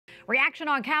Reaction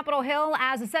on Capitol Hill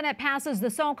as the Senate passes the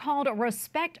so-called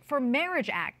Respect for Marriage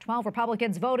Act. 12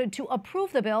 Republicans voted to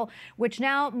approve the bill, which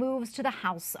now moves to the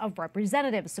House of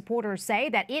Representatives. Supporters say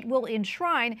that it will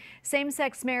enshrine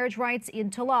same-sex marriage rights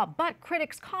into law, but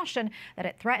critics caution that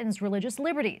it threatens religious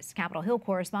liberties. Capitol Hill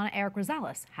correspondent Eric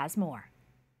Rosales has more.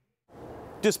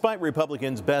 Despite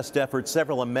Republicans' best efforts,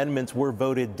 several amendments were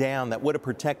voted down that would have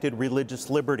protected religious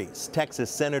liberties.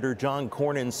 Texas Senator John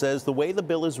Cornyn says the way the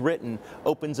bill is written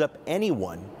opens up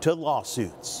anyone to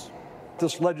lawsuits.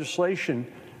 This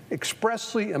legislation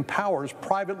expressly empowers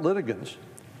private litigants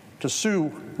to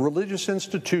sue religious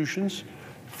institutions,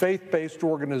 faith-based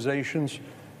organizations,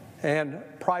 and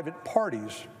private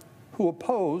parties who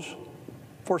oppose,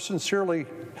 for sincerely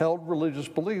held religious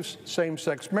beliefs,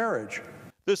 same-sex marriage.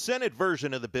 The Senate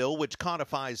version of the bill, which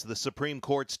codifies the Supreme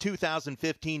Court's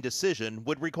 2015 decision,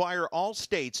 would require all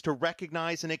states to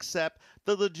recognize and accept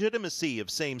the legitimacy of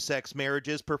same-sex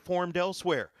marriages performed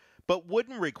elsewhere, but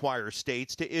wouldn't require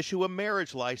states to issue a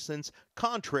marriage license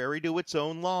contrary to its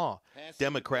own law.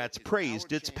 Democrats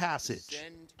praised its passage.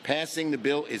 Passing the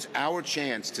bill is our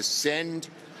chance to send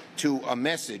a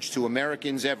message to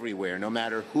Americans everywhere, no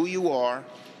matter who you are,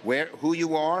 who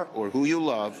you are, or who you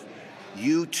love.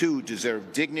 You, too,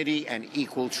 deserve dignity and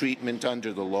equal treatment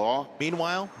under the law.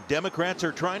 Meanwhile, Democrats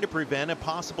are trying to prevent a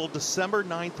possible December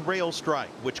 9th rail strike,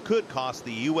 which could cost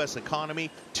the U.S. economy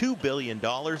 $2 billion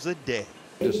a day.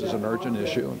 This is an urgent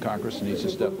issue, and Congress needs to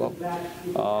step up.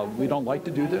 We don't like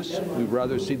to do this. We'd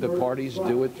rather see the parties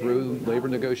do it through labor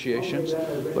negotiations,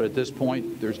 but at this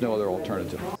point, there's no other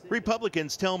alternative.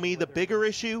 Republicans tell me the bigger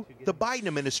issue, the Biden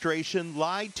administration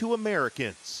lied to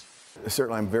Americans.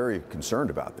 Certainly, I'm very concerned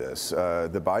about this.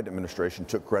 The Biden administration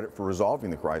took credit for resolving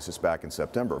the crisis back in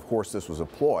September. Of course, this was a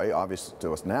ploy, obvious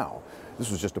to us now.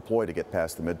 This was just a ploy to get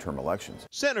past the midterm elections.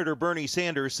 Senator Bernie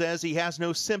Sanders says he has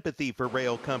no sympathy for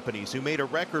rail companies who made a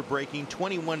record-breaking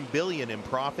 $21 billion in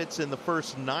profits in the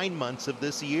first 9 months of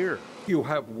this year. You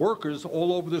have workers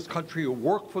all over this country who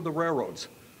work for the railroads.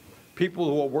 People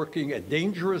who are working at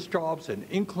dangerous jobs in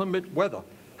inclement weather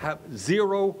have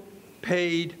zero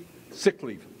paid sick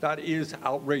leave. That is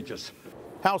outrageous.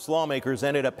 House lawmakers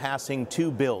ended up passing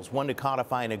two bills, one to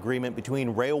codify an agreement between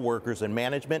rail workers and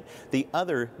management, the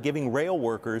other giving rail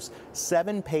workers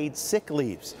 7 paid sick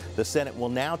leaves. The Senate will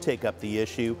now take up the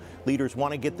issue. Leaders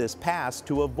want to get this passed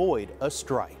to avoid a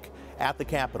strike. At the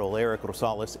Capitol, Eric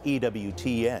Rosales,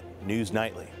 EWTN News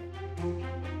Nightly.